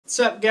What's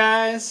up,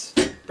 guys?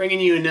 Bringing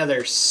you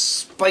another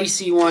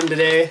spicy one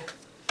today.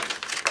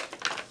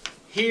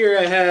 Here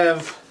I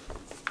have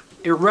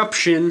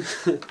Eruption.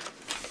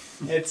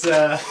 It's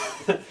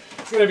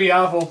it's gonna be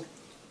awful.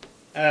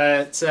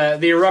 It's the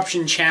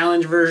Eruption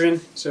Challenge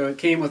version, so it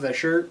came with a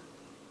shirt.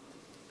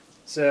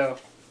 So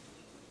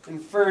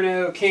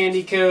Inferno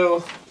Candy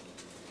Co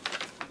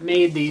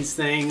made these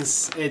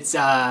things. It's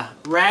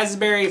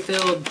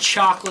raspberry-filled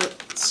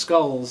chocolate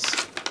skulls.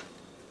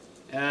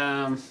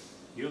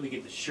 You only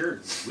get the shirt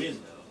if you win,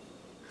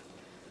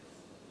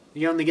 though.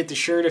 You only get the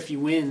shirt if you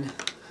win.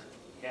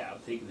 Yeah, I'll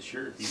take the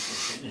shirt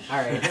if you can finish.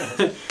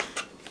 Alright.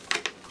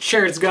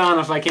 Shirt's gone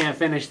if I can't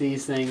finish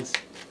these things.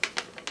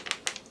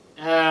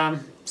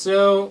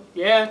 So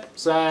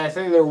I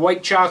think they're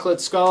white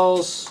chocolate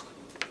skulls.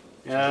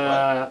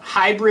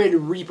 Hybrid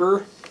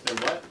Reaper. They're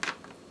what?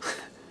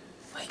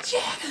 White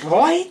chocolate.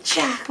 White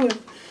chocolate.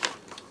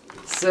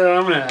 So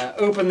I'm gonna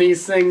open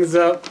these things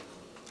up.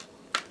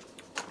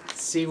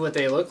 See what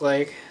they look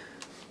like.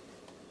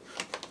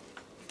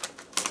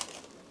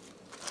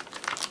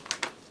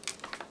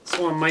 This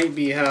one might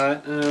be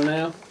hot. I don't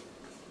know.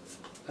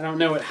 I don't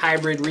know what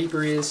Hybrid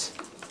Reaper is.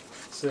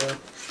 So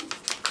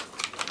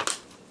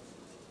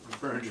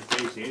Burned your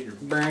face, Andrew.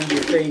 burn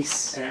your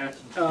face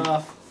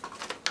off.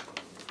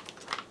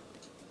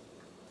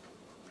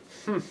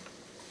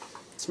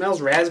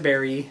 Smells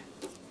raspberry.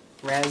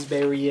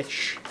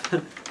 Raspberry-ish.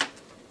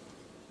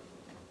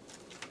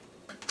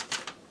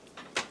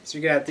 So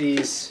you got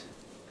these.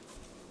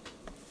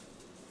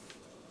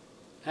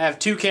 I have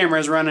two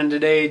cameras running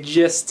today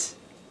just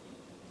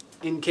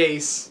in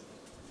case.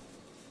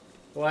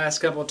 The last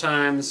couple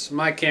times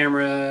my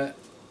camera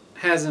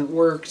hasn't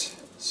worked,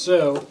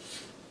 so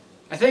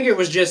I think it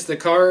was just the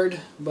card,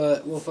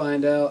 but we'll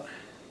find out.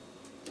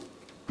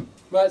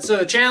 But so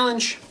the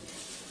challenge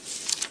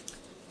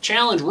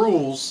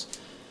rules: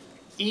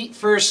 eat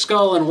first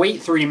skull and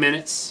wait 3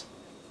 minutes.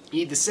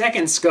 Eat the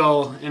second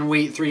skull and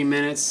wait 3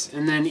 minutes,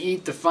 and then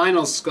eat the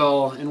final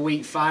skull and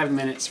wait 5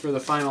 minutes for the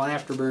final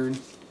afterburn.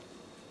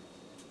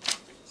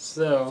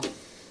 So,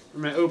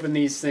 I'm going to open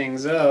these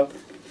things up.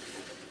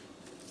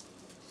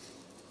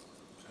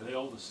 Are they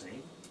all the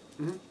same?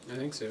 I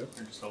think so.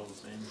 They're just all the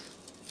same.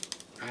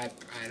 I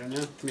don't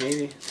know.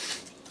 Maybe.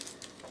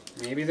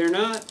 Maybe they're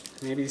not.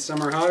 Maybe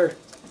some are hotter.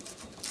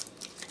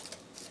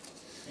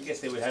 I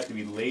guess they would have to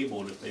be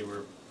labeled if they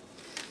were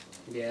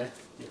Yeah.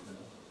 different.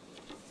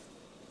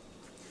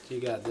 You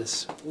got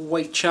this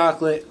white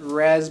chocolate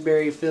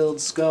raspberry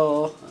filled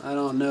skull. I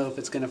don't know if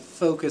it's going to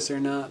focus or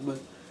not, but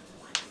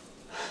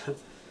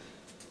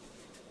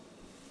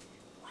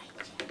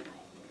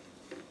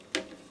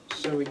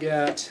so we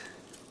got,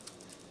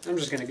 I'm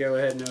just going to go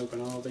ahead and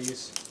open all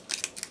these.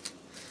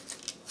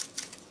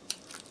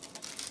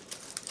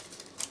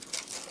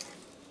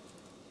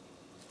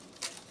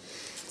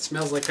 It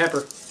smells like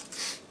pepper.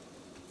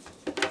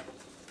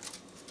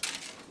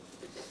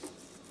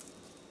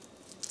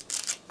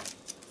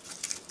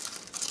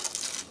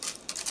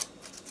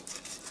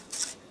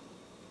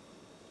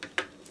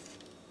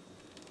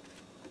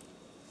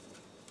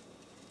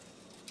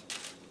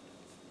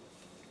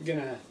 I'm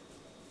gonna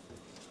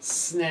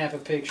snap a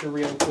picture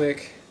real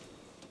quick.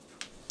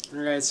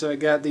 Alright, so I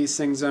got these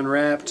things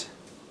unwrapped.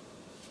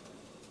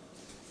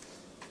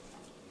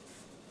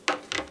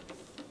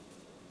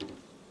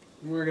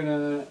 We're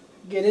gonna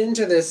get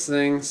into this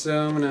thing,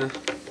 so I'm gonna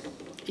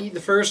eat the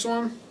first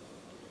one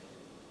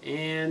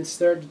and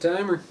start the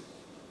timer.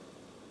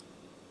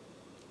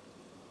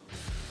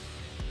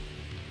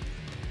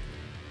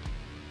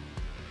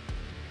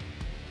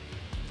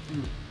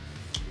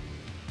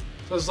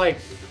 So it's like,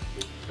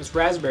 it's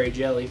raspberry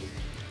jelly.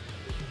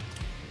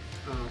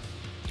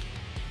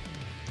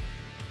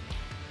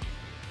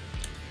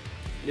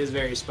 It is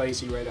very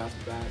spicy right off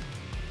the bat.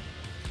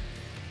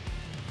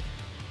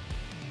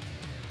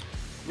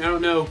 I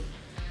don't know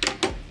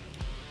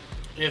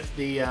if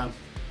the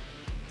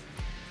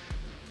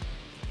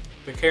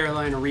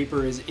Carolina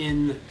Reaper is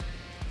in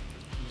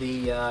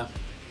the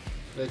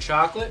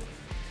chocolate,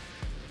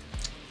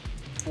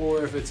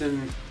 or if it's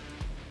in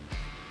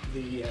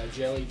the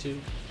jelly too.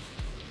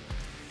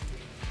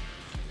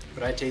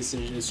 But I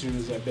tasted it as soon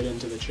as I bit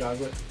into the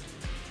chocolate.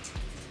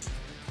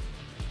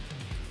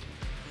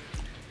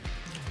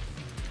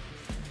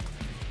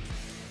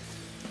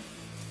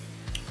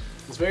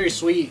 It's very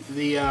sweet.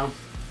 The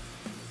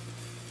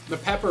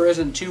pepper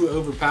isn't too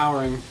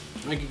overpowering.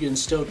 Like, you can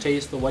still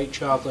taste the white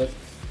chocolate.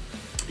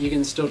 You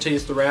can still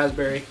taste the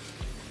raspberry.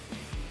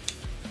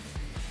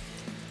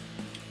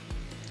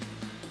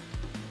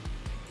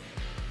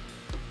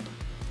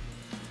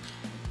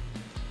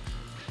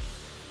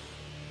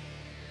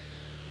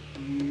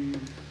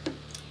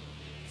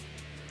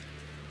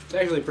 It's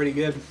actually pretty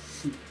good.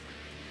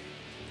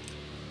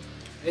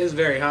 It is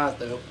very hot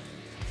though.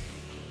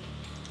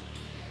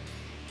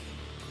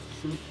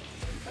 I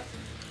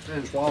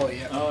didn't swallow it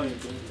yet. Oh, you're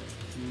good.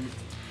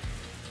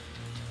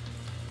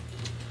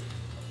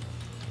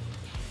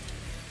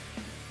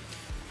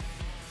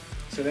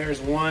 So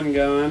there's one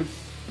going.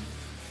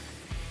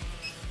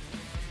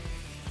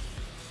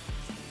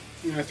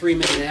 Our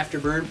 3-minute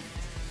afterburn.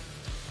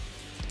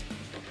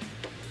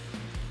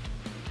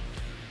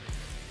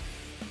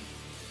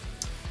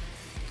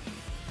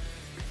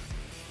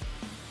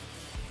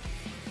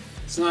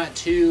 It's not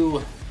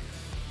too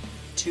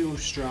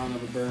strong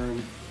of a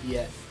burn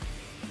yet.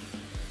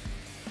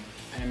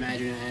 I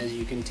imagine as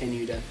you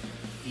continue to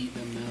eat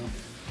them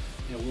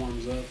though, it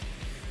warms up.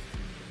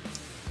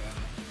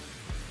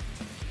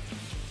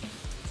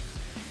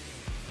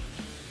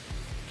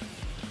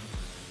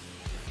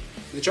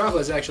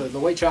 The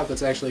white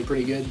chocolate's actually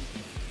pretty good.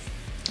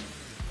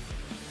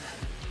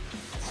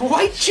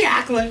 White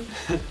chocolate!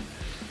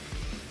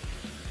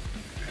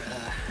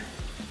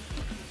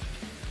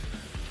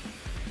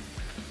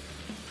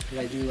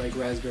 I do like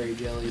raspberry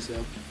jelly,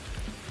 so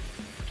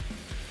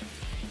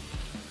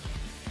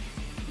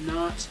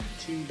not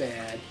too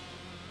bad.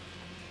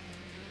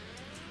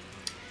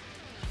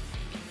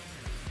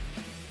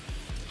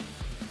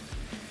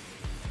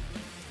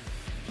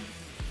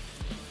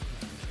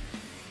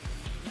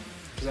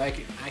 Because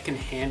I can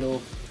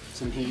handle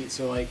some heat,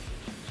 so like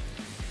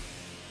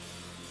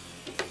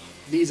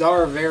these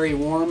are very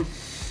warm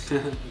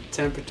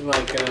temperature,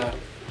 like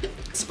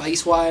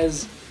spice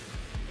wise.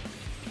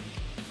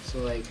 So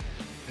like,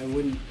 I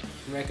wouldn't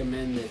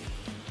recommend that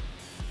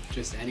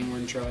just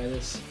anyone try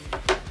this.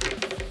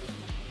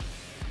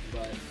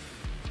 But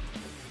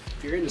if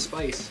you're into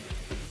spice,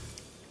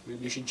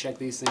 maybe you should check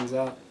these things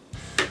out.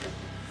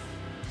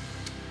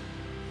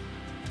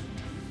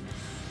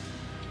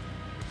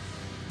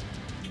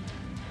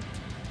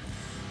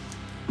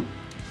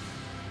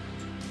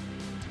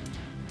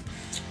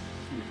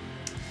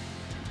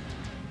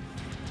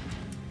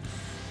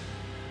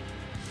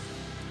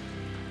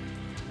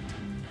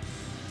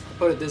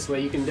 Put it this way,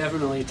 you can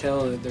definitely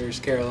tell that there's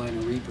Carolina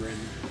Reaper in it.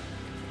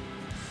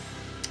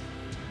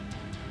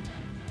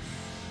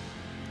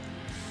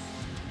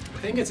 I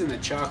think it's in the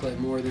chocolate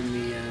more than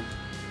the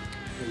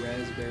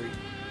raspberry.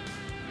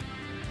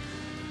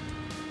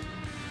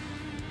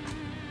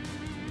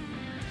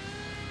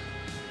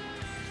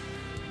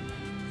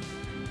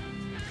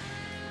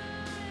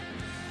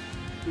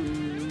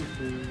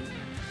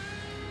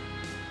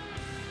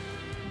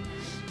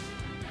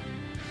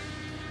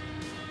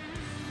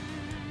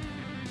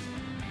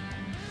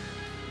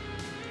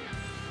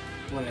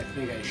 What I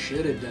think I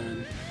should have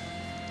done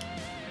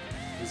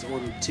is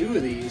ordered 2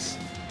 of these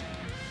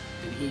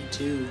and eat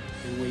 2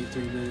 and wait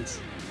 3 minutes.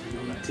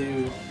 And eat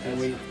 2 and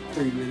wait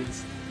 3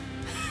 minutes.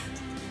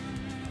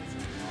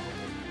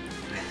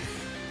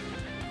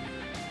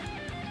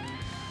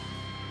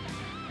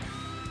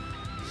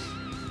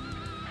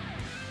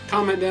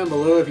 Comment down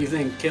below if you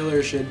think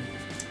Killer should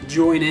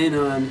join in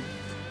on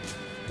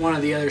one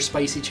of the other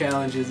spicy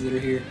challenges that are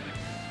here.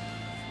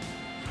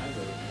 I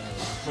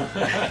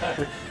don't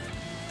know.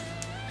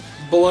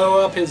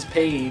 Blow up his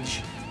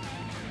page.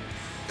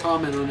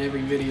 Comment on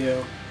every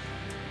video.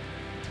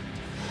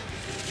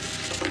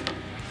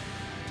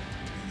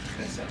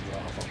 That sounds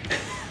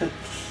awful.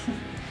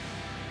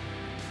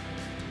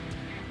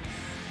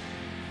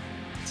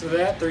 So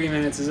that 3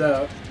 minutes is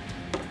up.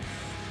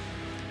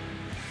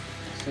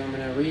 So I'm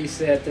gonna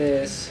reset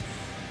this.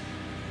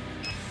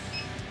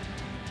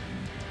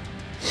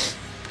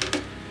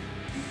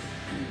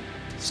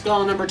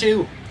 Stall number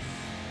 2.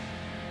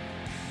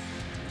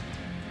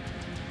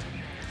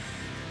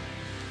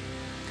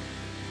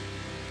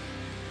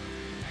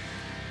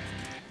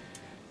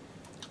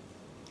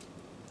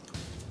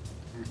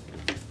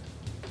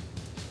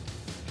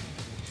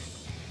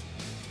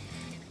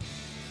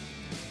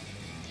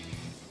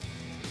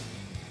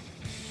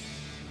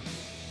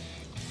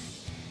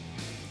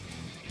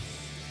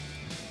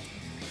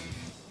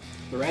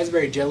 The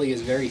raspberry jelly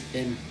is very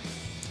thin,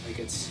 like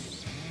it's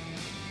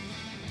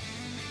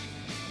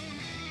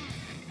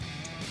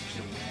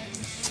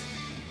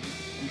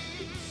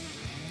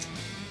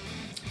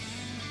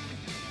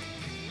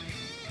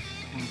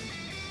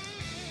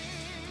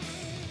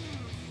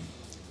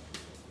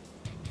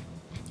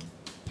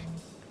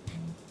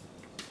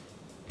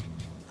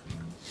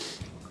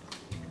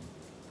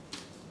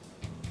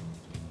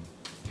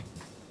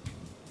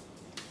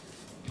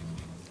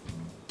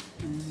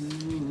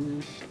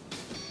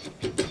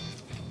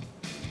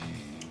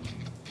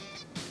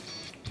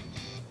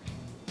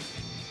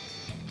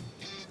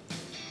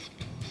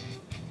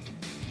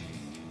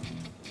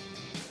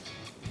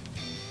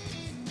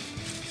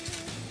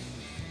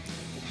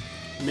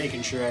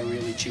making sure I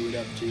really chew it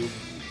up too.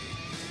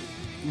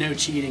 No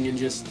cheating and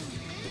just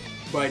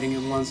biting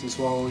it once and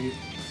swallowing it.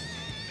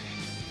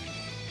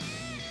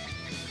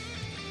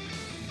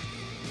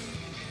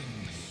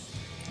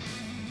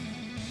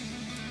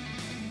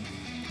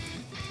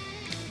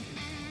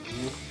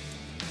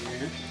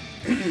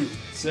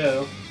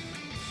 So,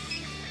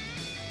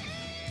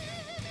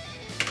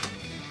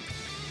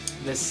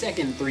 the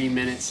second 3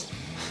 minutes.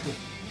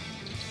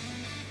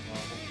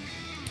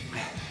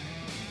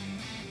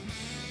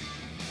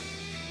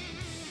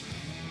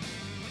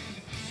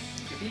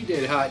 If you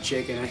did hot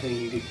chicken, I think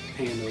you could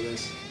handle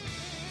this.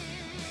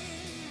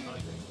 I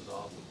think it was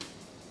awful.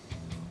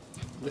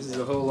 This is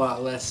a whole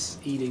lot less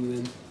eating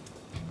than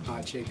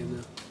hot chicken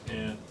though.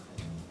 Yeah.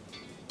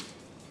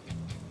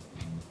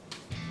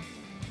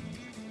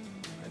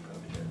 I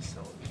probably gotta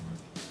sell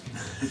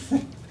it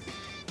more.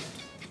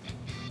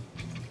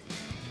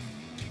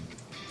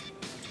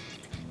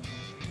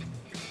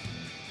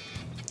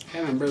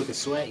 Haven't broke a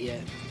sweat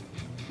yet.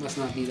 Must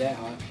not be that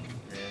hot.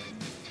 Yeah.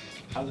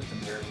 How's it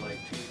compared to like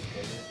to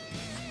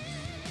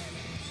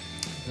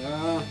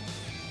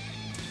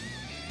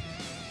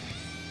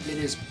It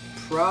is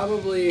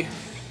probably.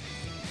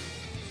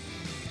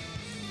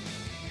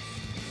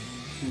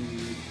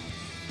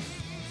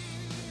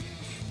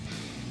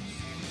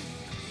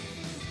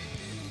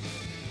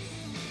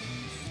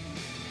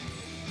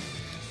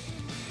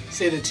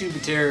 Say the two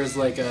Batera is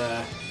like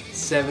a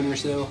 7 or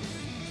so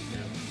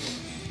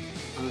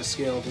on a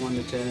scale of 1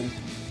 to 10.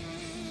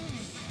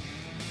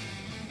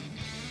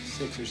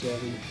 6 or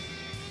 7.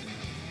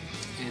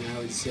 And I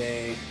would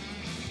say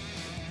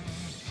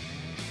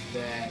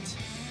that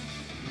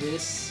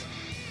this,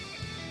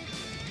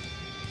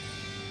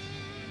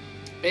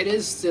 it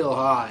is still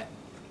hot,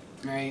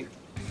 right?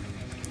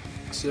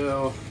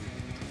 So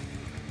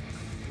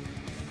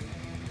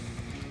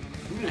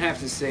I'm gonna have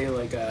to say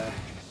like a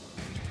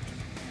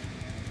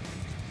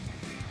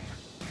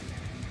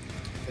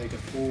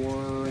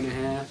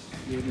 4.5,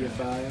 maybe a 5.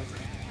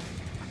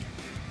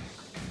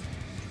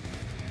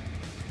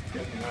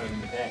 Definitely not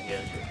even that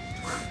yet.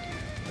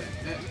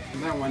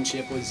 That one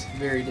chip was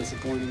very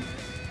disappointing.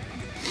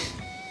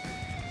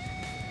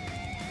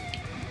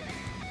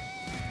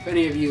 If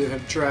any of you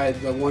have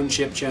tried the one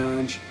chip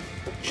challenge,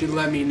 you should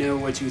let me know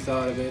what you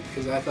thought of it,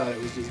 because I thought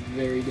it was just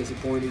very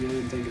disappointing. I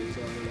didn't think it was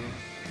hard at all.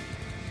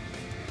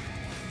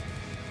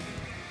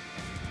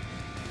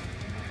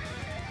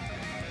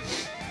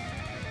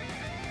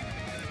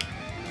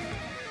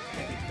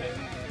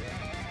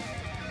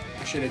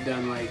 I should have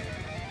done like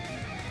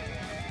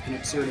an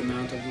absurd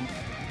amount of them,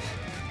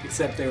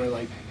 except they were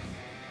like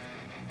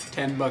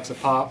 $10 a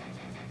pop,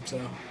 so.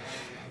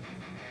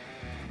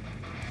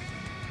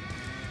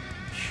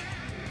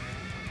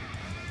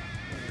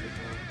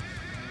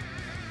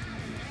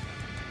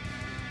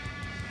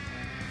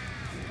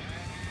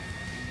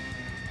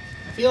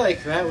 I feel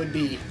like that would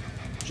be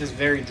just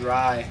very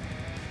dry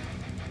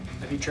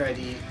if you tried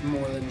to eat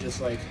more than just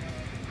like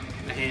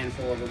a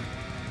handful of them.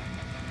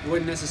 It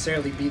wouldn't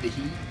necessarily be the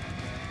heat,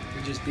 it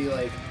would just be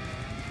like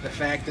the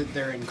fact that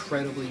they're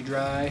incredibly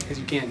dry because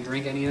you can't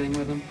drink anything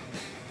with them.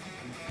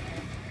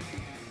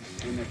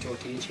 And they're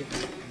tortilla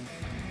chips.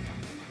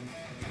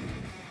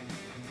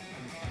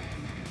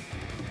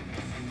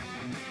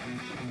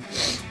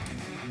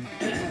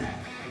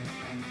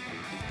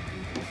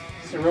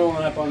 So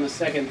rolling up on the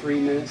second 3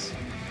 minutes.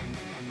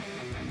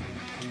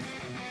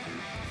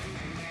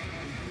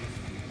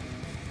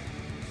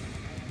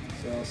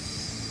 So I'll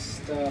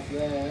stop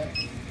that.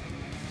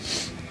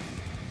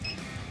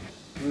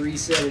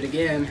 Reset it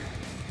again.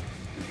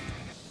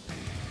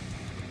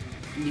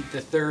 Eat the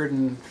third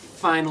and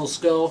final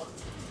skull.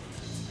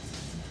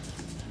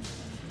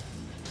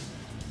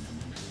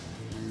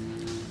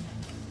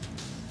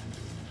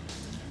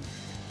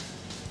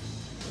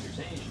 What you're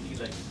saying is you need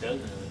like a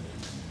dozen of it.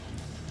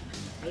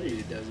 I need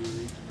a dozen of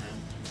these.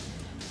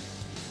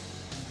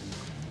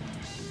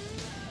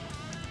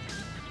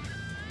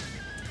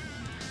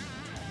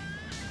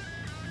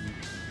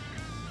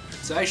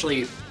 It's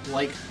actually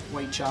like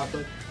white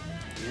chocolate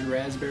and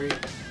raspberry,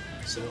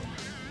 so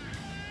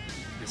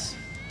it's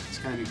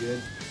kind of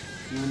good,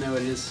 even though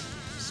it is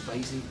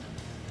spicy.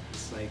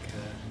 It's like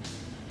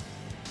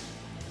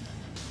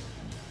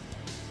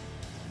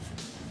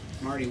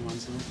Marty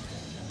wants some.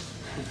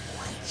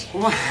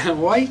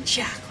 White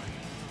chocolate,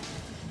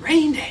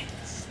 rain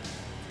dance.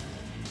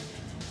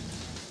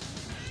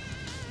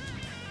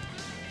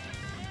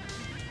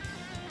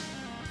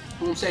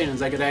 What I'm saying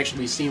is I could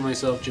actually see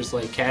myself just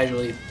like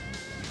casually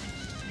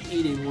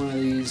eating one of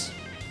these.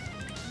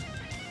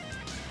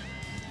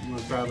 I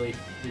would probably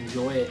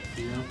enjoy it,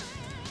 you know?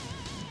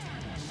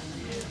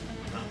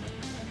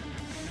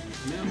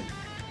 Yeah.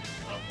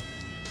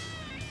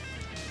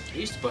 I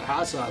used to put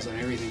hot sauce on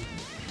everything.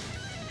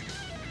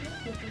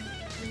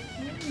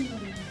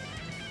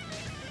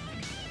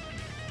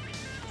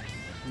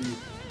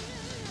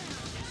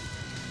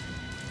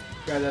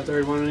 Grab that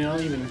third one, and I'll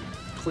even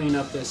clean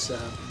up this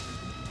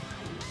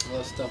all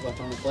this stuff up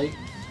on the plate.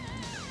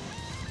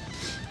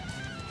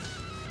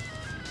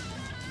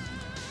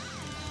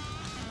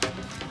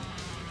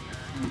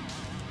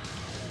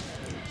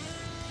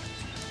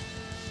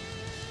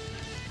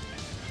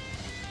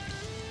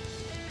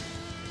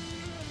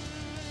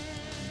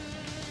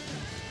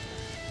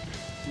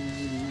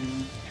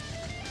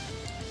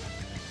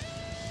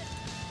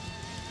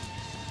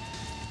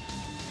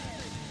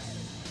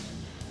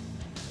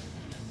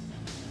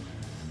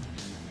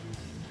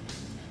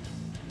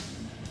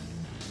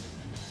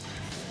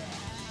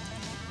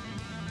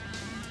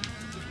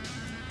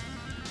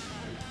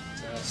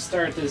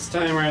 Start this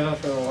timer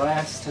for the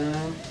last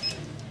time.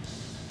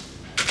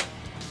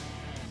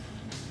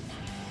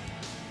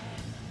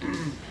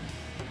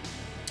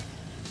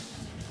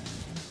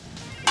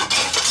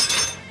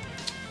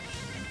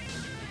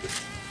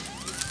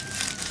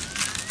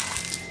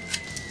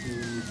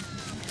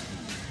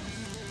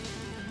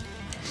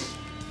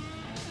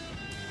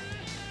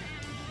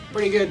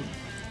 Pretty good.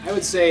 I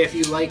would say if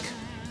you like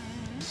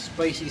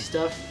spicy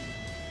stuff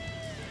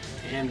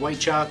and white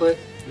chocolate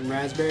and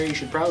raspberry, you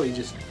should probably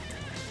just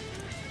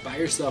buy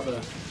yourself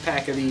a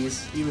pack of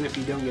these, even if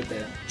you don't get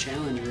the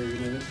challenge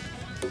version of it.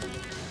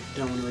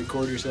 Don't want to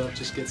record yourself,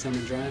 just get some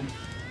and try them.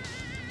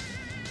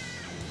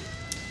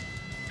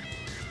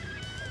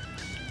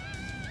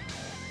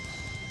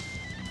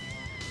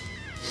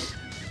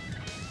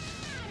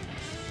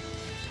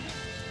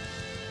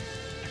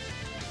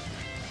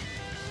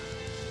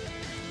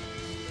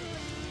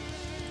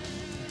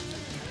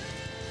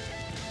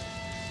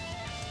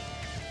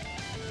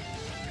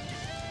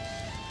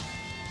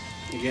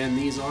 Again,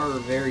 these are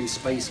very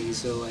spicy,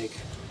 so like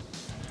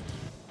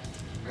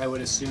I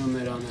would assume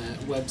that on that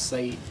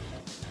website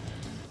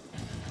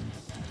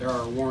there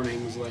are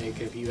warnings like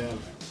if you have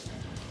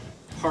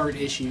heart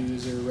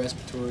issues or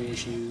respiratory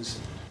issues,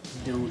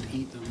 don't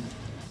eat them.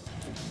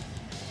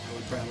 I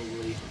would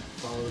probably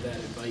follow that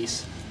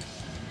advice.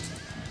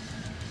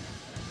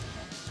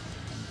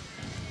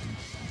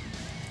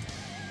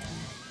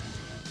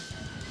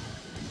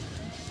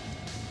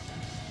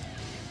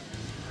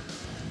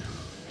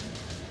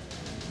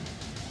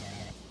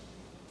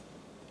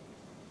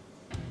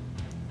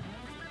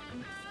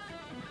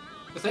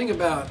 The thing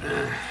about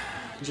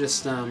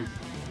just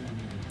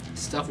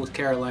stuff with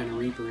Carolina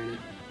Reaper in it,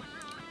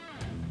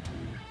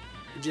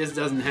 it just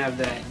doesn't have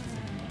that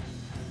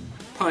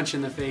punch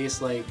in the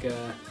face like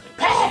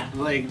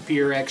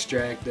pure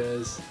extract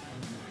does.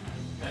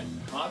 That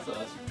hot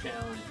sauce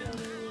challenge down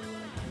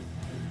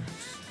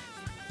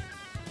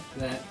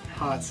there. That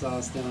hot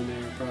sauce down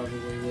there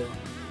probably will.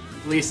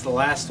 At least the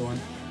last one.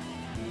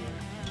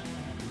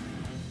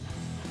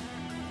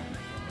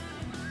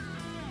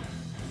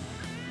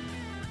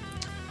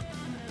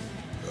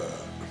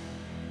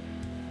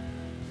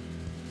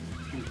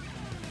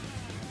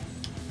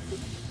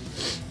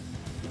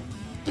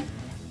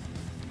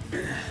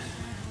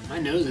 My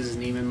nose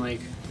isn't even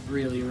like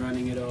really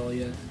running at all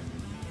yet.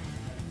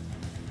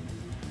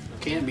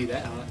 Can't be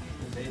that hot.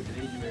 Today's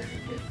American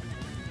kid.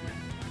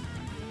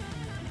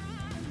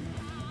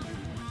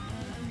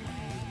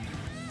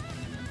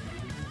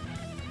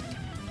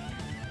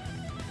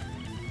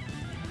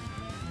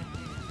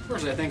 Of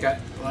course, I think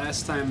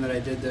last time that I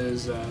did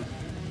those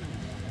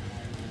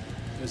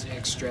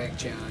extract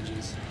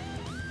challenges,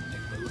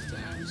 like both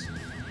times,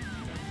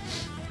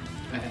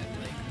 I had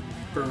like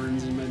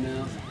burns in my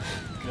mouth.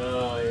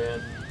 Oh yeah.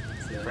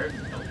 So, Burns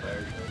and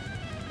hellfire stuff.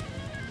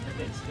 I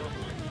think still on.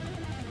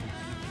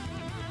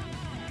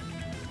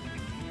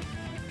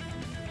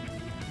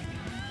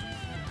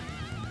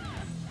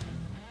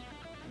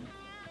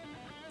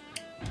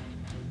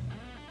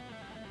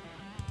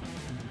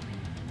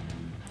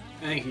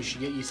 I think you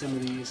should get you some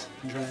of these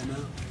and try them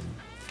out.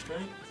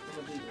 Right?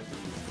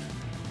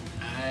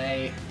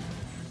 I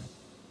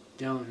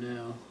don't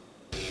know.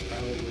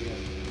 Probably like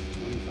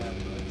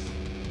 $25.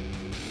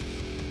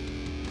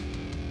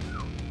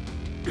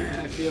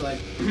 I feel like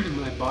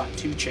I bought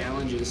 2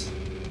 challenges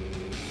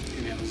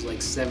and it was like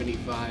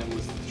 $75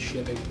 with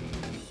shipping.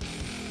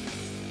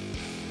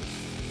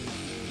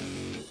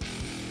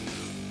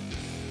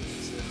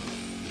 So,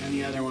 and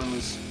the other one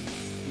was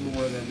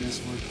more than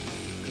this one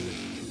because it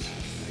was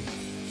like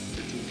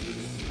for 2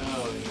 people.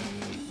 Oh yeah.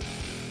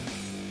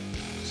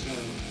 So,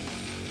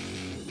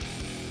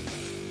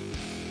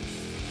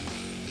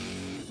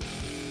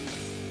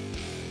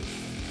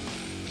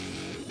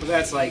 but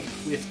that's like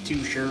with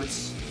 2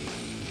 shirts.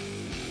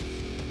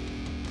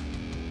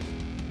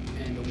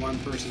 And a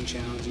 1-person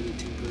challenge and a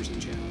 2-person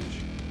challenge.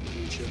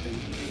 And shipping.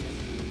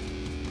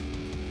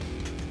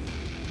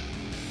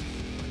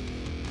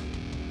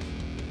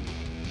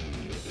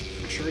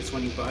 Shirts,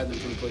 when you buy them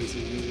from places,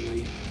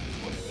 usually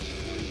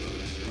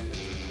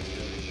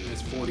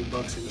that's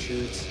 $40 in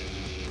shirts.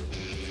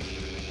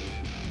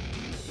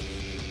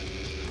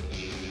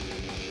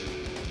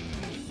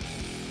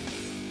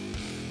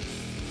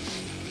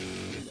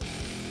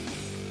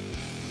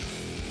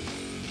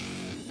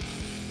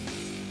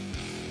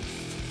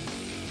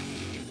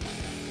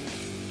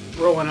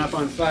 Rolling up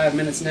on 5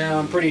 minutes now.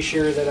 I'm pretty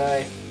sure that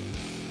I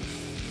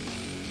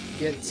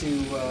get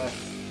to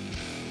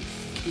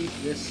keep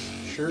this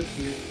shirt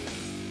here.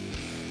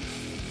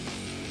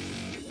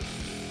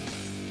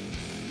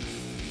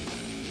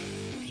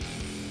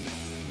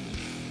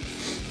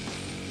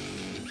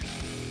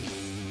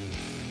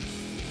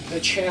 The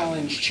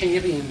challenge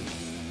champion.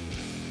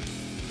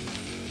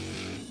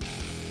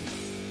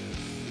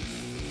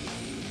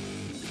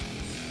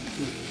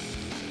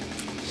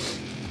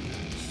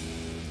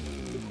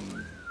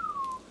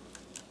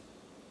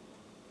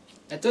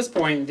 At this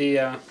point,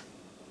 the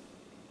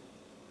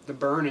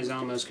burn is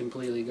almost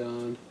completely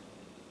gone.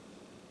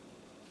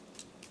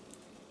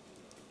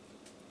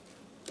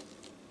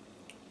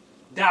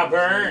 Da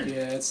burn!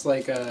 Yeah, it's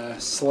like a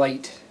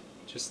slight,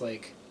 just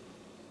like,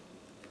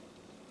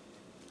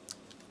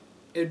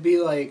 it'd be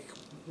like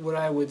what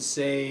I would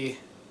say,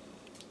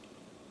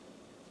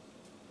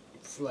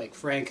 like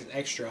Frank's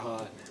Extra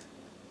Hot,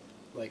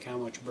 like how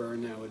much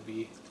burn that would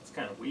be. It's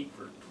kind of weak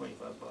for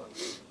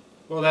 $25.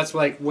 Well, that's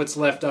like what's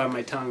left on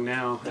my tongue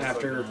now That's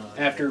after what,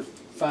 after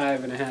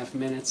 5.5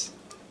 minutes.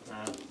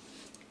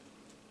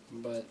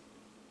 But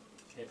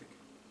epic.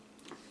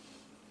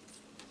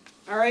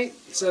 all right,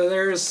 so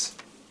there's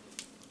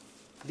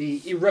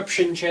the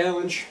Eruption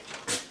challenge.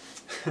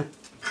 Sounds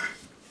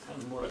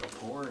more like a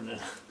porn than.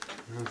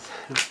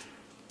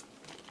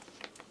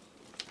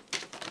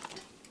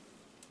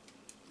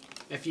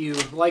 If you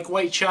like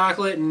white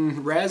chocolate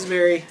and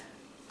raspberry,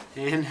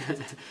 and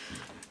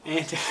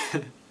and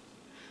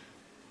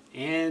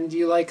and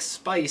you like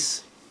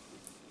spice,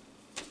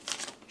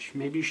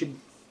 maybe you should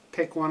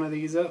pick one of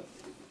these up.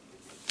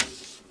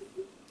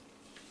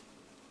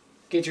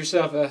 Get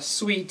yourself a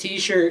sweet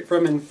t-shirt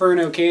from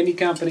Inferno Candy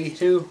Company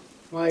too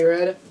while you're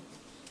at it.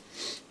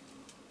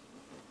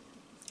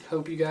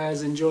 Hope you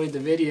guys enjoyed the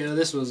video.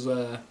 This was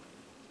I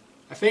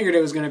figured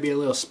it was going to be a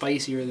little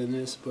spicier than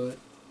this, but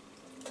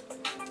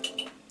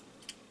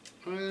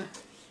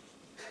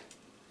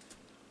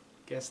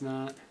guess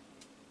not.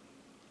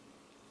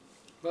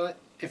 But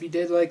if you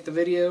did like the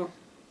video,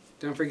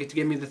 don't forget to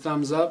give me the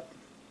thumbs up.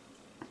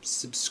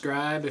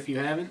 Subscribe if you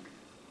haven't.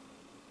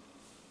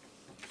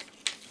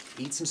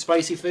 Eat some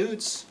spicy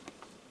foods.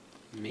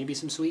 Maybe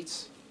some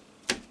sweets.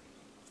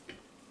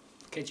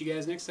 Catch you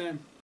guys next time.